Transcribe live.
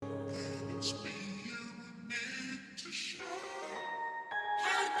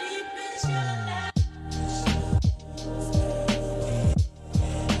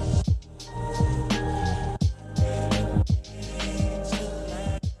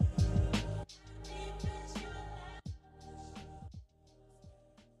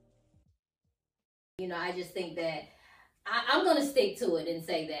You know, I just think that I'm going to stick to it and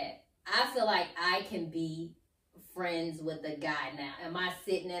say that I feel like I can be friends with a guy now. Am I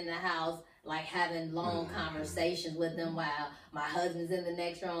sitting in the house like having long conversations with them while my husband's in the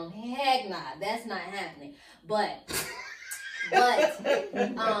next room? Heck nah, that's not happening. But just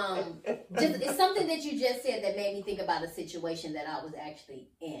it's something that you just said that made me think about a situation that I was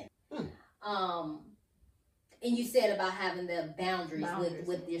actually in. And you said about having the boundaries.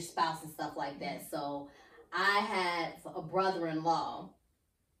 With your spouse and stuff like that. So I had a brother-in-law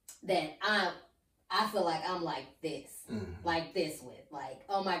that I feel like I'm like this with. Like,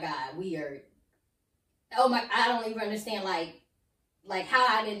 oh my God, I don't even understand like how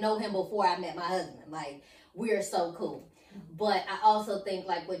I didn't know him before I met my husband. Like, we are so cool. But I also think,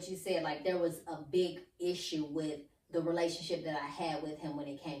 like what you said, like there was a big issue with the relationship that I had with him when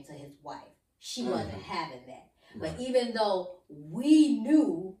it came to his wife. She wasn't having that. But even though we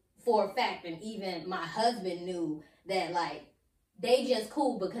knew for a fact, and even my husband knew that, like, they just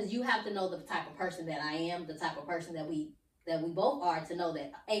cool, because you have to know the type of person that I am, the type of person that we both are, to know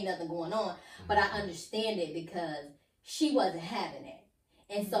that ain't nothing going on. But I understand it because she wasn't having it.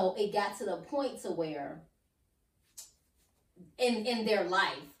 And so it got to the point to where in their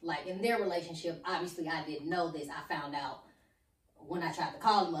life, like in their relationship, obviously I didn't know this. I found out when I tried to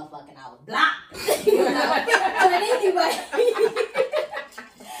call the motherfucker and I was blocked. You know? But anyway,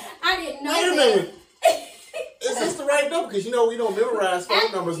 I didn't know. Wait a minute. Is this the right number? Because you know we don't memorize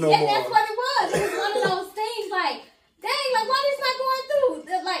phone numbers no more. That's what it was. It was one of those things like, dang, like why this not going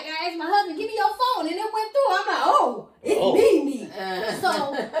through? Like I asked my husband, give me your phone, and it went through. I'm like, oh, it's me. So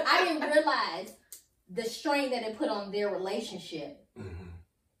I didn't realize the strain that it put on their relationship.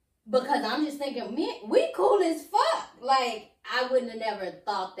 Because I'm just thinking, man, we cool as fuck. Like, I wouldn't have never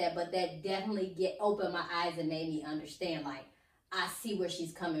thought that, but that definitely opened my eyes and made me understand, like, I see where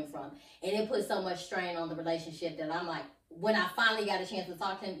she's coming from. And it put so much strain on the relationship that I'm like, when I finally got a chance to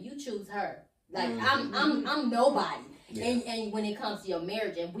talk to him, you choose her. Like, I'm nobody. Yeah. And when it comes to your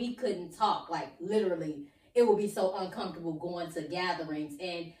marriage, and we couldn't talk, like, literally, it would be so uncomfortable going to gatherings,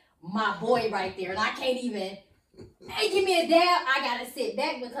 and my boy right there, and I can't even... Hey, give me a dab. I gotta sit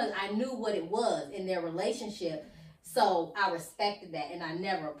back because I knew what it was in their relationship. So I respected that, and I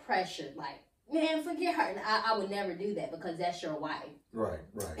never pressured, like, man, forget her. And I would never do that because that's your wife. Right.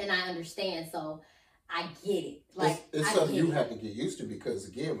 And I understand, so I get it. Like, it's something you have to get used to, because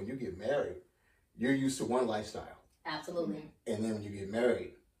again, when you get married, you're used to one lifestyle. Absolutely. And then when you get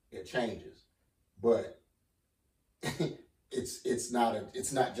married, it changes. But it's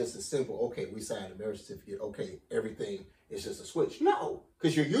not just a simple, okay, we signed a marriage certificate, okay, everything is just a switch. No,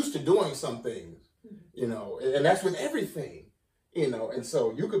 because you're used to doing some things, you know, and that's with everything, you know. And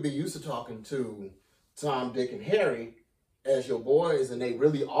so you could be used to talking to Tom, Dick, and Harry as your boys, and they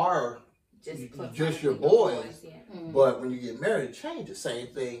really are just your boys. Yeah. But when you get married, it changes. Same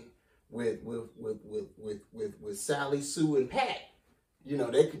thing with Sally, Sue, and Pat. You know,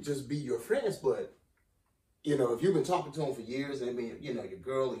 they could just be your friends, but you know, if you've been talking to them for years, and they've been, you know, your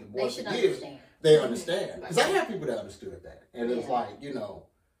girl and your boy for years, they understand. Because I have people that understood that, and it's like, you know,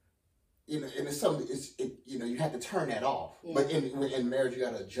 and it's something. You know, you have to turn that off. Yeah. But in marriage, you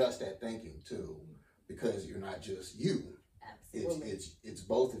got to adjust that thinking too, because you're not just you. Absolutely. It's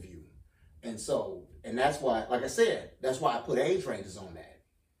both of you, and that's why, like I said, that's why I put age ranges on that.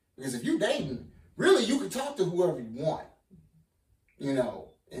 Because if you dating, really, you can talk to whoever you want, you know.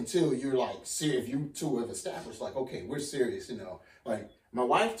 Until you're like, if you two have established, like, okay, we're serious, you know. Like my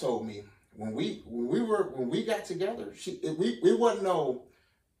wife told me when we got together, we wasn't no,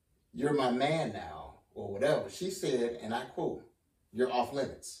 you're my man now or whatever. She said, and I quote, "You're off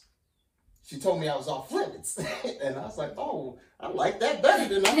limits." She told me I was off limits, and I was like, oh, I like that better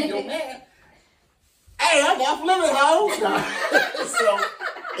than I'm your man. Hey, I'm off limits, ho. So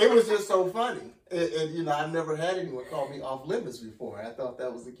it was just so funny. And, you know, I've never had anyone call me off limits before. I thought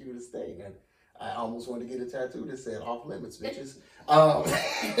that was the cutest thing. And I almost wanted to get a tattoo that said off limits, bitches. But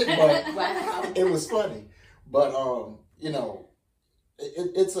it was funny. But, you know,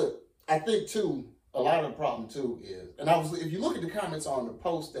 I think, too, a lot of the problem, too, is, and if you look at the comments on the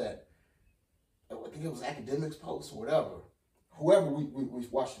post that, I think it was Academics post or whatever, whoever we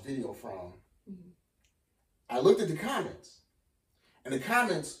watched the video from, I looked at the comments, and the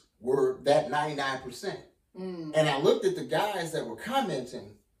comments were that 99%. And I looked at the guys that were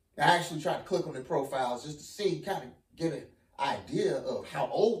commenting. I actually tried to click on their profiles just to see, kind of get an idea of how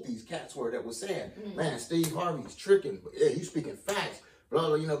old these cats were that were saying, man, Steve Harvey's tricking. Yeah, he's speaking facts. Blah,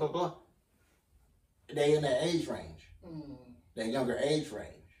 blah, you know, blah, blah. They in that age range. That younger age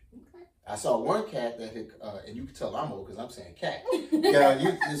range. Okay. I saw one cat that had, and you can tell I'm old because I'm saying cat. Yeah,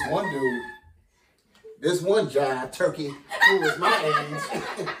 this one dude, this one jive turkey who was my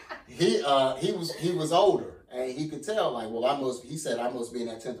age, he was older, and he could tell like, well, he said I must be in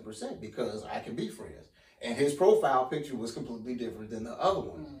that 10% because I can be friends. And his profile picture was completely different than the other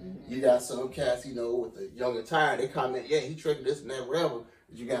one. Mm-hmm. You got some cats, you know, with the young attire, they comment, yeah, he tricked this and that, whatever.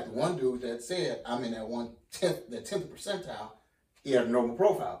 But you got the one dude that said, I'm in that 10th percentile. He had a normal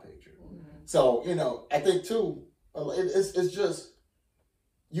profile picture. Mm-hmm. So, you know, I think too, it's just,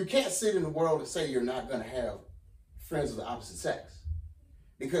 you can't sit in the world and say you're not going to have friends of the opposite sex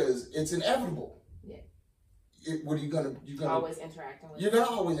because it's inevitable. What are you gonna? You're gonna always interacting with. You're gonna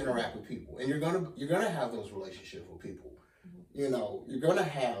always interact with people, and you're gonna have those relationships with people. Mm-hmm. You know, you're gonna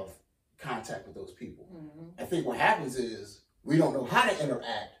have contact with those people. Mm-hmm. I think what happens is we don't know how to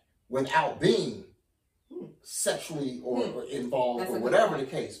interact without being sexually or involved or whatever the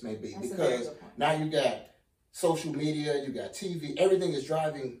case may be. Because now you got social media, you got TV, everything is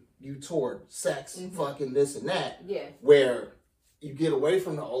driving you toward sex, fucking this and that. Yeah. Where you get away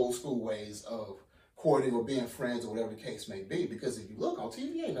from the old school ways of courting or being friends or whatever the case may be. Because if you look on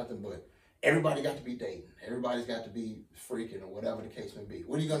TV, ain't nothing but everybody got to be dating. Everybody's got to be freaking or whatever the case may be.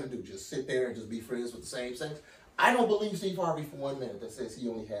 What are you going to do? Just sit there and just be friends with the same sex? I don't believe Steve Harvey for 1 minute that says he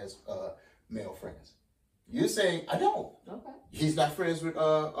only has male friends. You're saying, I don't. Okay. He's not friends with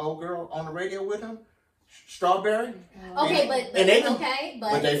old girl on the radio with him? Strawberry? Okay, but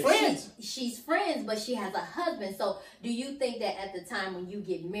they friends. She's friends, but she has a husband. So do you think that at the time when you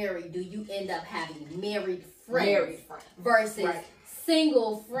get married, do you end up having married friends versus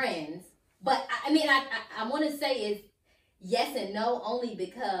single friends? But I mean, I want to say is yes and no, only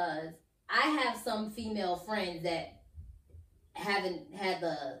because I have some female friends that haven't had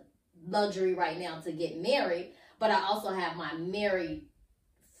the luxury right now to get married, but I also have my married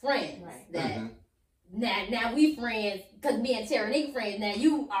friends that now we friends because me and Tara friends. Now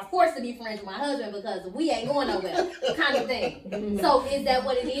you are forced to be friends with my husband because we ain't going nowhere, kind of thing. So is that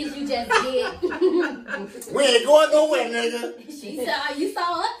what it is? You just did? We ain't going nowhere, nigga. She saw you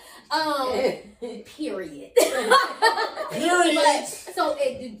saw her. Period. Period. But, so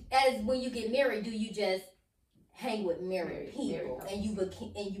as when you get married, do you just hang with married people and you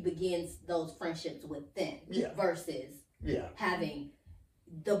begin those friendships with them versus having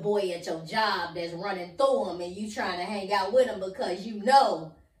the boy at your job that's running through them and you trying to hang out with him because you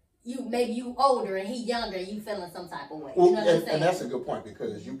know maybe you older and he younger and you feeling some type of way. You know what I'm saying? And that's a good point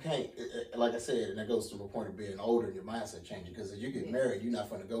because you can't, like I said, and that goes to the point of being older and your mindset changing because if you get married, you're not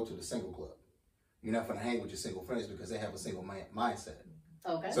going to go to the single club. You're not going to hang with your single friends because they have a single mindset.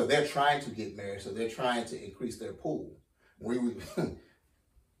 Okay. So they're trying to get married, so they're trying to increase their pool.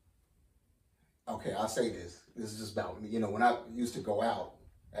 Okay, I'll say this. This is just about me. You know, when I used to go out,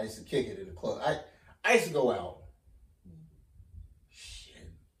 I used to kick it in the club. I used to go out.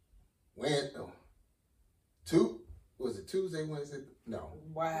 Shit. Was it Tuesday, Wednesday? No.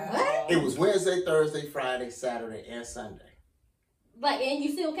 Wow. What? It was Wednesday, Thursday, Friday, Saturday, and Sunday. And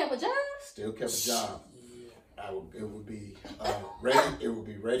you still kept a job? Still kept a job. It would be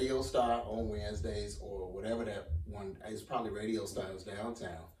Radio Star on Wednesdays or whatever that one. It's probably Radio Star. It was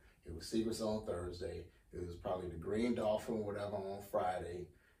downtown. It was Secrets on Thursday. It was probably the Green Dolphin or whatever on Friday.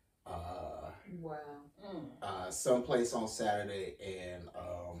 Someplace on Saturday, and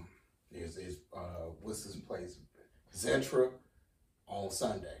there's what's this place? Zentra on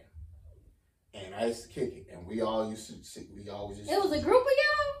Sunday. And I used to kick it, and we always used to. It was a group of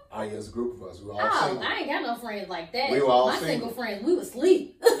y'all? Oh, yeah, it was a group of us. We were all single. I ain't got no friends like that. We were all My single friends, we would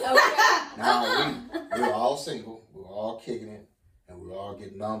sleep. No, we were all single. We were all kicking it, and we were all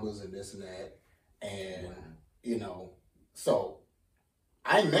getting numbers and this and that. And, you know, so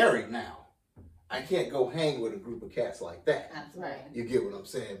I'm married now. I can't go hang with a group of cats like that. That's right. You get what I'm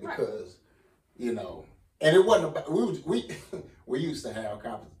saying? Because, you know, and it wasn't about, we used to have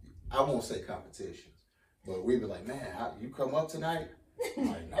I won't say competitions, but we'd be like, man, you come up tonight? I'm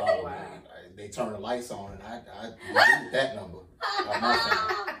like, no, man. They turn the lights on and I delete that number on my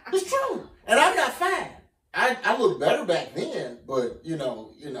phone. It's true. And I'm not fine. I look better back then, but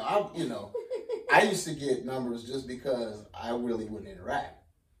I used to get numbers just because I really wouldn't interact.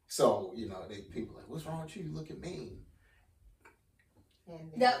 So, people like, what's wrong with you? You look at me.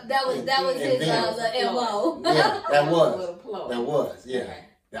 That was his MO. Yeah, that was. Yeah. Okay.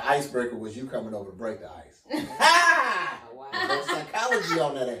 The icebreaker was you coming over to break the ice. Wow. No psychology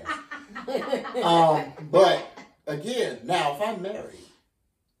on that ass. But again, now if I'm married,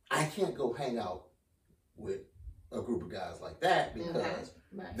 I can't go hang out with a group of guys like that because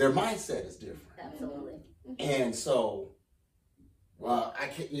their mindset is different. Absolutely. And so, I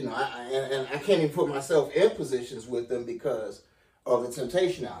can't, I can't even put myself in positions with them because of the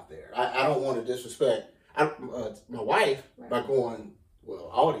temptation out there. I don't want to disrespect My wife, by going, well,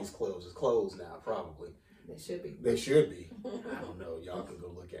 all these clubs is closed now, probably. They should be. They should be. I don't know. Y'all can go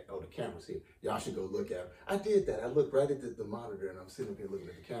look at, the camera's here. Y'all should go look at it. I did that. I looked right at the monitor and I'm sitting here looking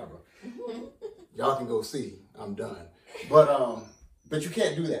at the camera. Y'all can go see. I'm done. But you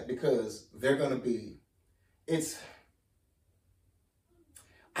can't do that because they're going to be,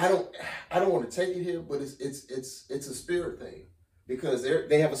 I don't want to take it here, but it's a spirit thing because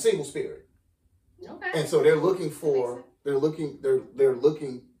they have a single spirit. Okay. And so they're looking,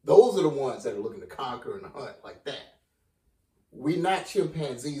 those are the ones that are looking to conquer and hunt like that. We're not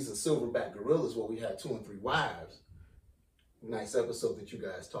chimpanzees and silverback gorillas where we have 2 and 3 wives. Nice episode that you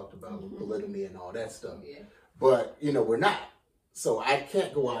guys talked about with polygamy and all that stuff. Yeah. But, we're not. So I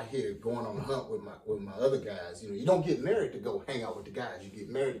can't go out here going on a hunt with my other guys. You don't get married to go hang out with the guys. You get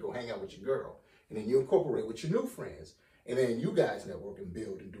married to go hang out with your girl. And then you incorporate with your new friends. And then you guys network and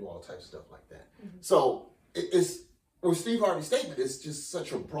build and do all types of stuff like that. Mm-hmm. So it's, with Steve Harvey's statement, it's just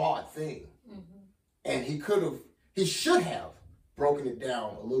such a broad thing. Mm-hmm. And he should have broken it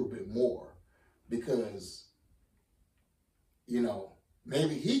down a little bit more because,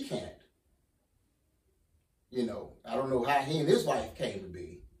 maybe he can't. I don't know how he and his wife came to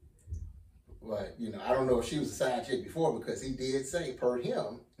be. But, I don't know if she was a side chick before because he did say, per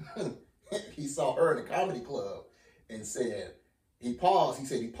him, he saw her in a comedy club and said, he paused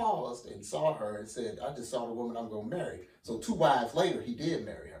and saw her and said, I just saw the woman I'm going to marry. So 2 wives later, he did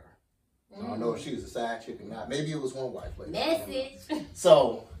marry her. So I don't know if she was a side chick or not. Maybe it was 1 wife later. Message.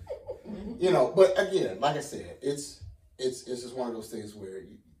 So, but again, like I said, it's just one of those things where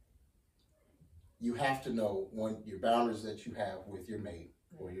you have to know your boundaries that you have with your mate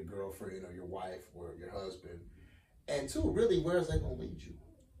or your girlfriend or your wife or your husband. And 2, really, where is that going to lead you?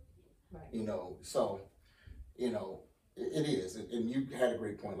 Right. So, it is. And you had a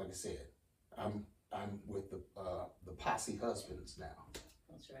great point, like I said. I'm with the posse husbands now.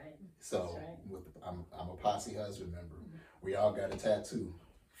 That's right. So I'm a posse husband member. Mm-hmm. We all got a tattoo.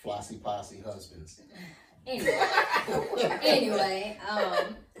 Flossy posse husbands. Anyway,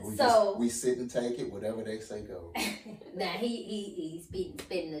 we sit and take it, whatever they say goes. Now he's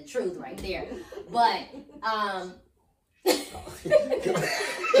spitting the truth right there. But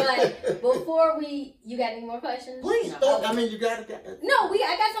but before you got any more questions? Please, no, I mean, you got to. No,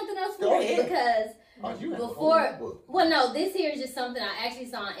 I got something else for you because no, this here is just something I actually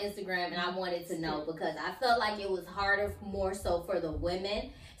saw on Instagram and I wanted to know because I felt like it was harder more so for the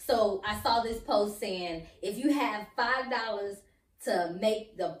women. So I saw this post saying if you have $5 to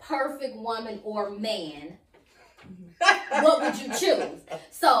make the perfect woman or man, what would you choose?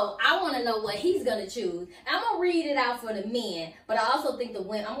 So I want to know what he's gonna choose. I'm gonna read it out for the men, but I also think the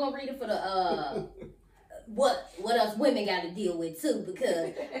women. I'm gonna read it for the what us women got to deal with too,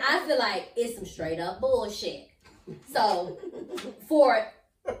 because I feel like it's some straight up bullshit. So for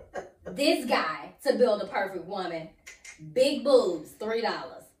this guy to build a perfect woman, big boobs $3,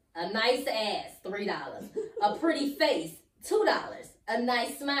 a nice ass $3, a pretty face $2, a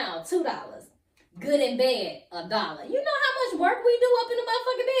nice smile $2. Good in bed, $1. You know how much work we do up in the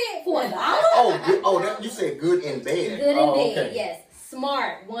motherfucking bed for $1? You said good in bed. Good in bed, okay. Yes.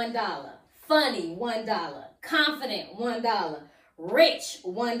 Smart, $1. Funny, $1. Confident, $1. Rich,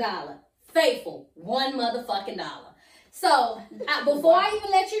 $1. Faithful, $1 motherfucking dollar. So before I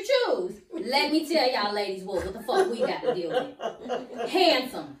even let you choose, let me tell y'all ladies what the fuck we got to deal with.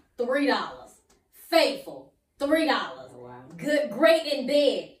 Handsome, $3. Faithful, $3. Good, great in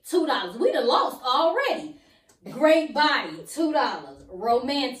bed, $2. We done lost already. Great body, $2.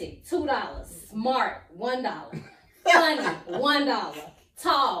 Romantic, $2. Smart, $1. Funny, $1.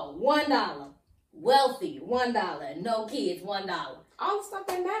 Tall, $1. Wealthy, $1. No kids, $1. All the stuff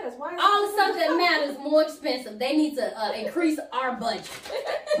that matters. All the stuff that matters more expensive. They need to increase our budget.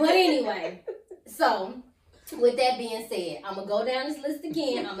 But anyway, so with that being said, I'm going to go down this list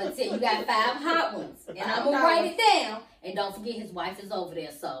again. I'm going to tell you got 5 hot ones. And I'm going to write it down. And don't forget his wife is over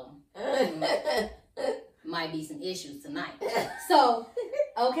there. So might be some issues tonight. So,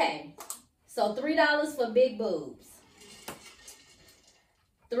 okay. So $3 for big boobs.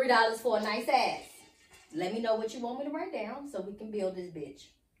 $3 for a nice ass. Let me know what you want me to write down so we can build this bitch.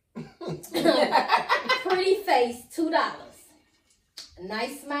 Pretty face, $2. A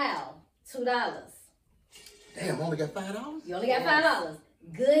nice smile, $2. Damn, only got $5? You only got $5.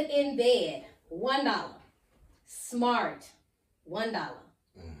 Good in bed, $1. Smart, $1.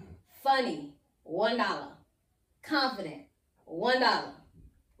 Mm-hmm. Funny, $1. Confident, $1.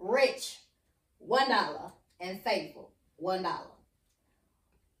 Rich, $1. And faithful, $1.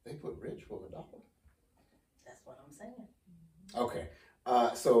 They put rich for $1. That's what I'm saying. Okay.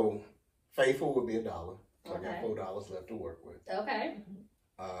 So Faithful would be $1. So Okay. I got $4 left to work with. Okay.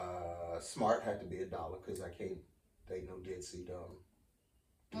 Smart had to be $1 because I can't date no dead sea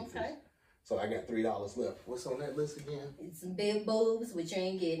Okay. So I got $3 left. What's on that list again? It's some big boobs, which you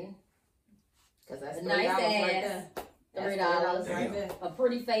ain't getting. Cause that's A nice $3 ass. right there. $3 right there. A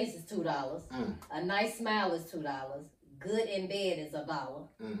pretty face is $2. Mm. A nice smile is $2. Good in bed is $1.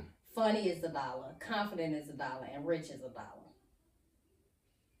 Mm. Funny is $1. Confident is $1. And rich is $1.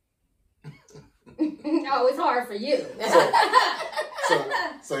 Oh, it's hard for you.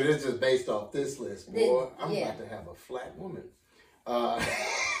 So this is based off this list, boy. I'm yeah. about to have a flat woman.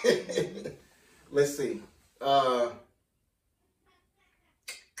 Let's see. So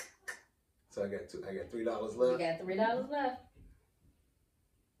I got $3 You left. got $3 left.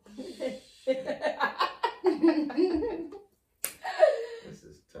 This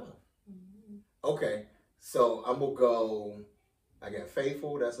is tough. Okay, so I'm gonna go. I got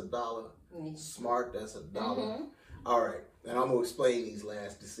faithful. That's $1. Smart. That's $1. Mm-hmm. All right, and I'm gonna explain these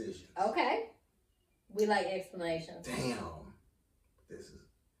last decisions. Okay. We like explanations. Damn. This is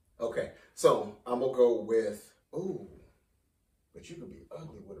okay. So I'm gonna go with but you could be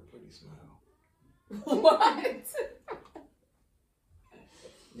ugly with a pretty smile. What?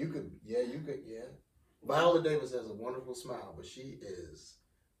 You could. Viola Davis has a wonderful smile, but she is.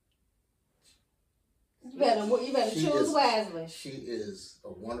 You better choose wisely. She is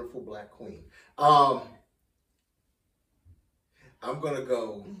a wonderful black queen. I'm gonna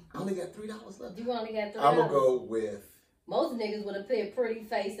go. I only got $3 left. You only got $3. I'm gonna go with. Most niggas would have put a pretty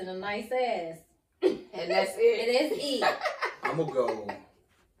face and a nice ass. And that's it. It is it. I'm gonna go.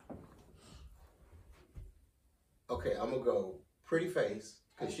 Okay, I'm gonna go pretty face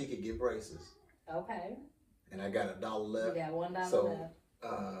because she could get braces. Okay. And I got $1 left. You got $1 So, left.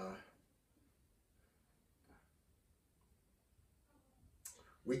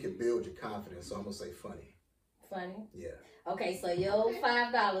 We can build your confidence. So I'm gonna say funny. Funny. Yeah. Okay, so your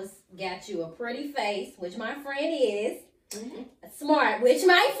 $5 got you a pretty face, which my friend is. Mm-hmm. Smart, which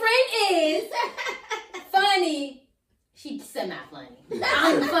my friend is. Funny. She's semi-funny.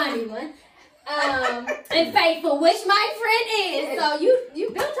 I'm the funny one. And faithful, which my friend is. So you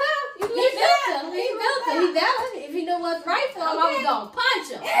built her. He built her. He built her. He valid. If he knew what's right for him, I was gonna punch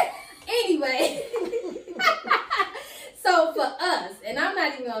him. Anyway. So for us, and I'm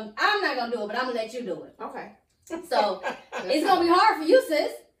not gonna do it, but I'm gonna let you do it. Okay. So it's gonna be hard for you,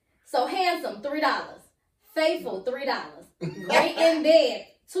 sis. So handsome, $3. Faithful, $3. Great in bed,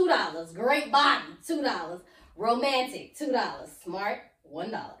 $2. Great body, $2. Romantic, $2. Smart,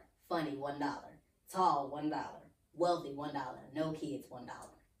 $1. Funny, $1. Tall, $1. Wealthy, $1. No kids, $1.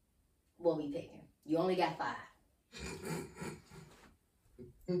 What we picking? You only got 5.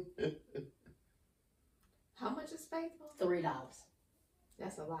 How much is faithful? $3.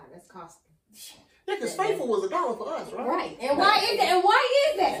 That's a lot. That's costly. Yeah, because faithful was $1 for us, right? Right. And why is that? And why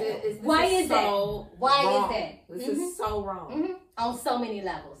is that? Why is that? Why is that? This is so wrong. Mm-hmm. On so many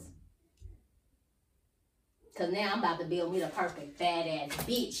levels. Because now I'm about to build me the perfect badass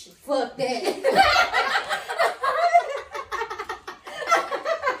bitch. Fuck that.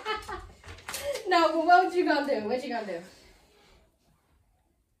 No, but what you gonna do? What you gonna do?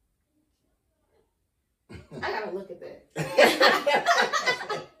 I gotta look at that.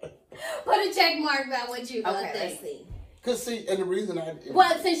 Put a check mark about what you gonna Okay, let's think. see. Cause see, and the reason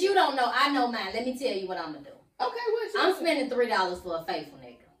Well, since you don't know, I know mine. Let me tell you what I'm gonna do. Okay, what you I'm spending $3 for a faithful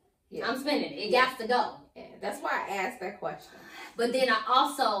nigga. Yeah. I'm spending it. It got to go. Yeah, that's why I asked that question. But then I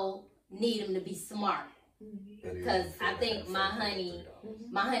also need him to be smart. Because I think my honey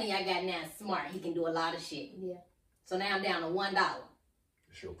I got now is smart. He can do a lot of shit. Yeah. So now I'm down to $1.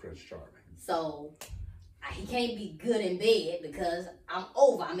 It's your Prince Charming. So he can't be good in bed because I'm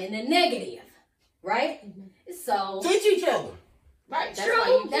over. I'm in the negative. Right? So Teach each other. Right.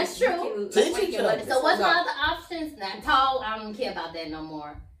 True. That's true. Teach each other. So what's my other options? Now tall, I don't care about that no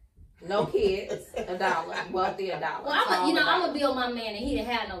more. No kids, $1. Wealthy, $1. Well, I'm gonna build my man, and he didn't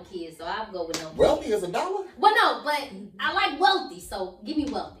have no kids, so I'll go with no kids. Wealthy is $1? Well, no, but I like wealthy, so give me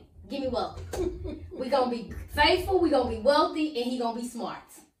wealthy. Give me wealthy. We gonna be faithful, we gonna be wealthy, and he gonna be smart.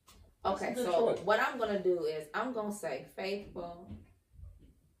 Okay, so what I'm gonna do is I'm gonna say faithful.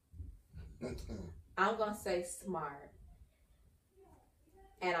 I'm gonna say smart,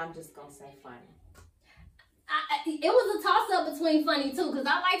 and I'm just gonna say funny. It was a toss up between funny too, because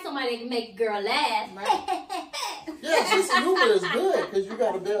I like somebody that can make a girl laugh. Right? Yeah, sense of humor is good because you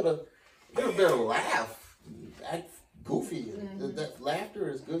gotta be able to laugh, act goofy. Mm-hmm. That laughter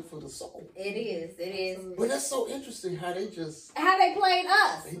is good for the soul. It is. But that's so interesting how they played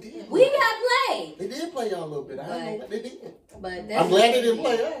us. They did. We got played. They did play y'all a little bit. I don't know what they did. But I'm glad they didn't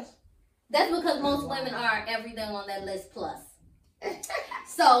play us. That's because most women are everything on that list plus.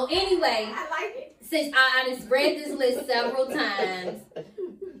 So anyway, I like it. Since I just read this list several times,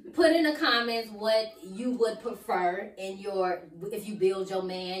 put in the comments what you would prefer in your, if you build your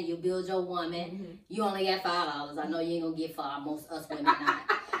man, you build your woman. You only got $5. I know you ain't gonna get $5. Most us women not.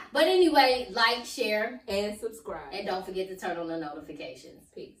 But anyway, like, share, and subscribe. And don't forget to turn on the notifications.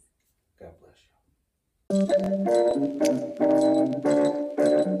 Peace. God bless you.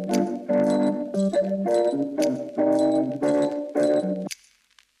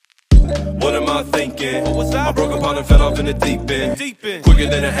 What am I thinking? I broke apart and fell off in the deep end. Quicker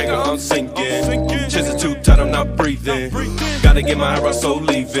than a hanger, I'm sinking. Chest is too tight, I'm not breathing. Gotta get my eyebrows so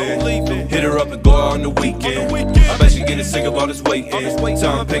leaving. Hit her up and go out on the weekend. I bet she getting sick of all this waiting.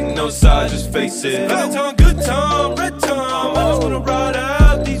 Time picking no sides, just face it. Good time, red time. I just wanna ride out.